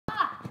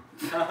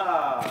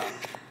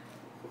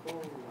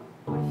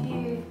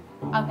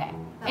Okay.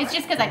 It's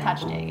just because I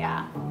touched it,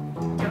 yeah.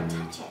 Don't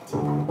touch it.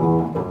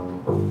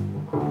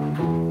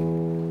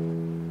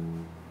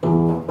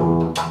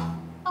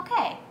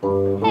 Okay.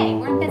 Hey,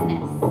 we're in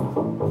business.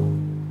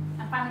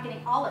 I'm finally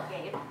getting all of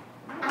Gabe.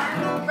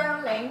 I'm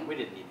rolling. We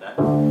didn't need that.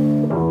 Are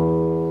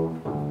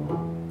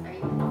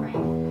you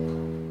frame?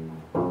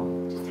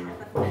 Just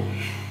half of it.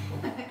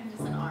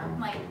 Just an arm.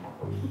 Like,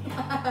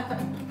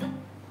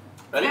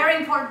 Ready? very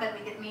important that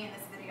we get me in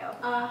this video.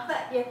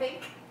 You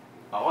think?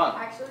 A 1,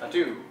 Actually. a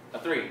 2, a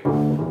 3.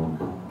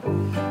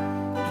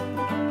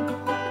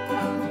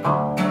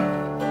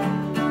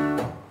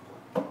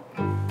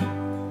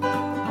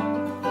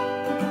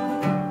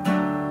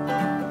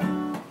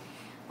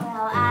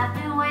 Well, I've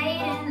been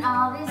waiting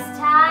all this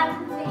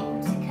time for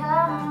you to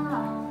come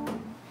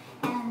along.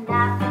 And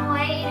I've been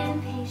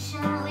waiting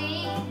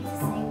patiently to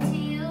sing to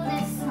you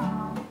this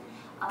song.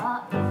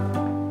 Uh-oh.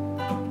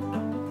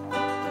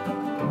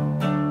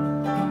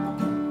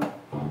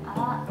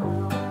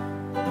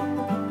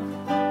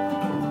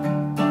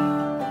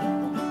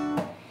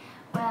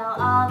 Well,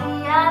 all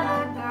the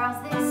other girls,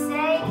 they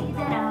say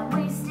that I'm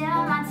wasting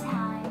my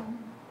time.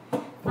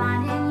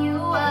 Finding you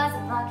was a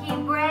lucky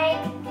break,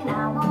 and I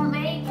won't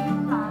make you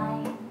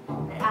mine,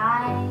 but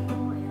I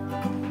will.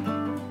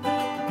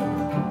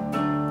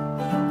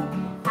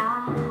 I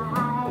will.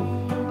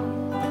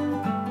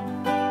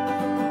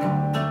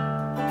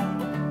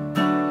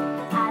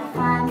 I'd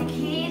find the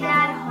key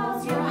that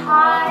holds your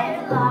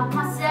heart, lock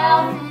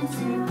myself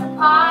into the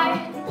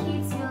part that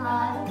keeps your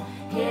love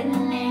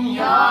hidden in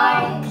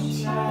your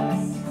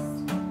chest.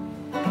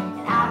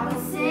 And I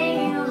would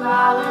sing you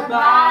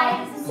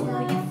lullabies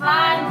until you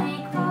finally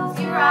close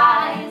your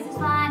eyes and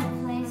find a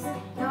place in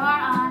your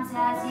arms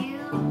as you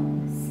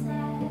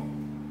slept.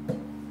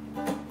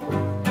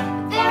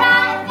 But there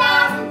are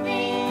 1,000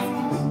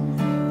 things,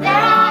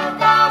 there are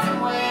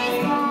 1,000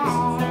 ways,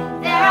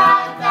 there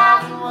are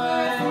 1,000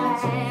 words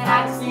that I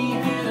can sing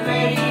through the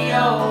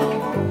radio.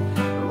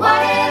 But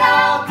what it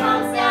all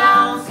comes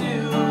down to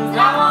is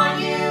I want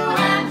you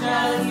and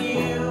just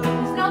you.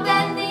 There's no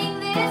bending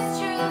this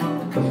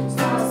truth,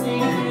 so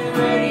sing through the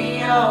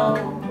radio.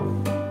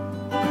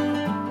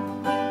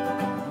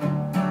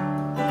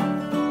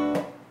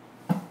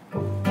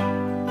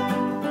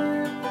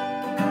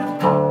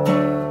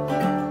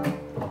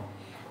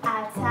 I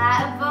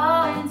tie a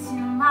bow into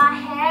my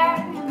hair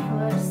and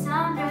put a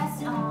sundress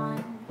on.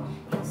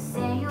 You'll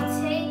say you'll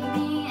take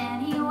me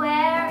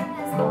anywhere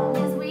as long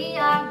as we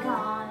are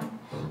gone.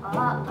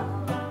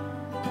 Uh-oh.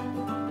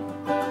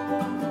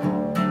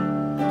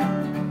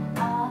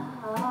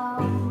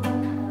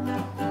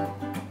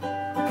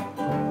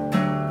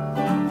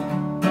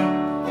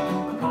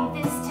 Leave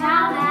this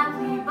town that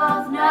we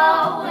both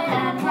know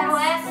and head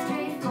west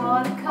straight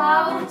for the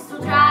coast.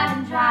 We'll drive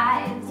and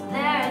drive till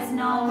there is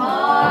no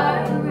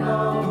more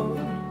road.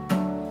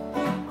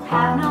 We'll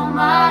have no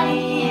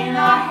money in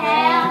our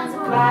hands.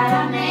 We'll write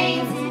our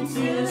names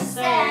into the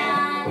sand.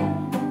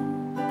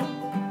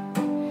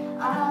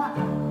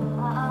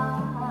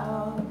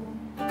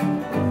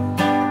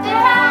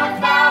 There are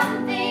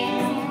 1,000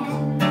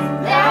 things,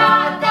 there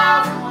are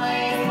 1,000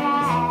 ways,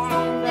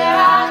 there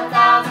are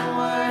 1,000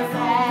 words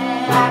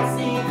that I can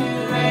sing through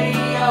the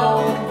radio.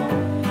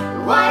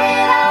 What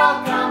it all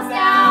comes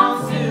down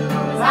to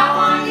is I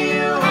want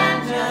you and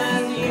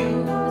just you.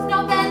 There's no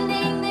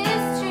bending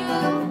this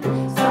truth,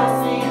 so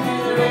sing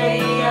through the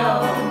radio.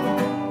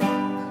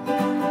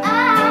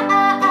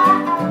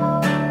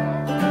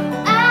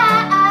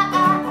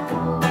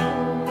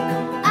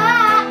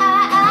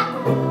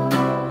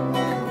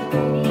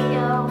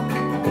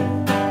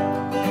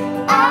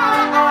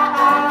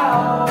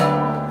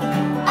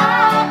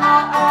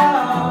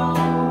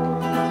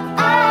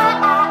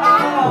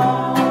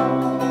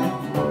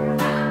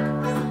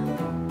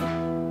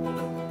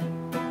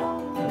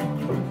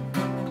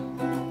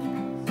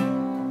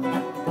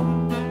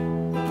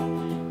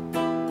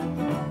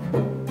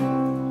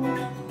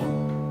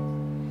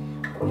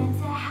 Rent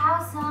a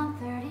house on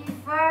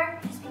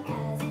 31st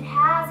because it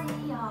has a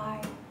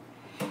yard.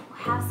 We'll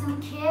have some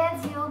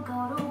kids, you'll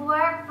go to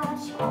work, but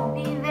you won't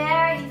be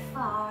very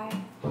far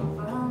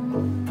from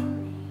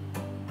me.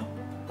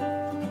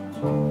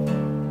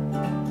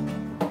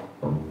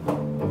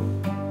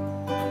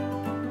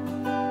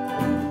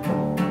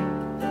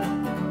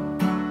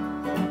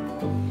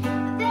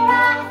 There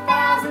are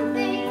 1,000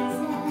 things,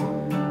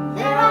 and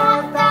there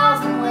are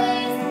 1,000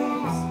 ways,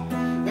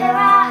 there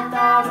are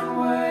 1,000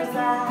 words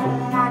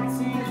that I can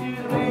sing through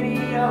the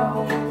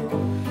radio.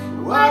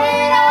 What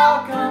it all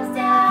comes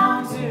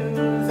down to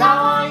is I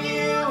want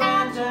you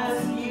and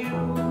just you.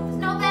 There's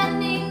no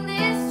bending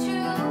this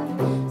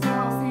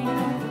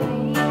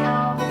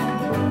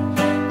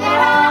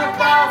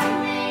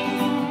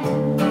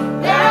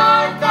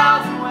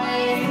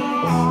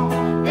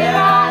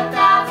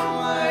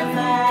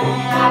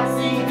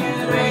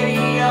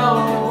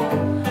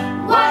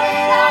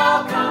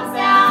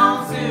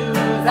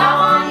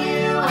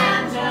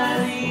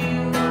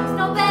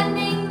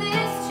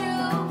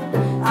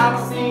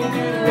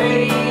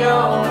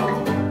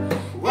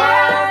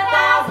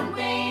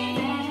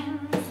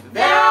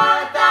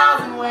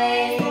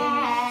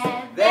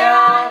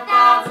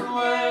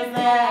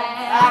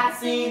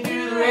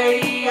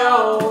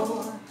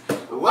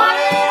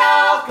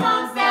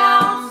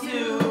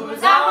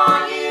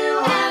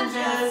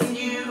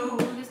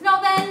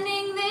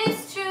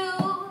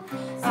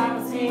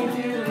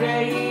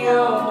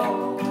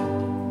know.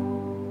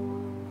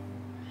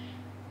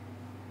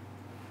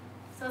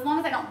 So as long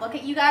as I don't look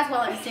at you guys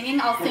while I'm singing,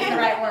 I'll sing the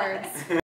right words.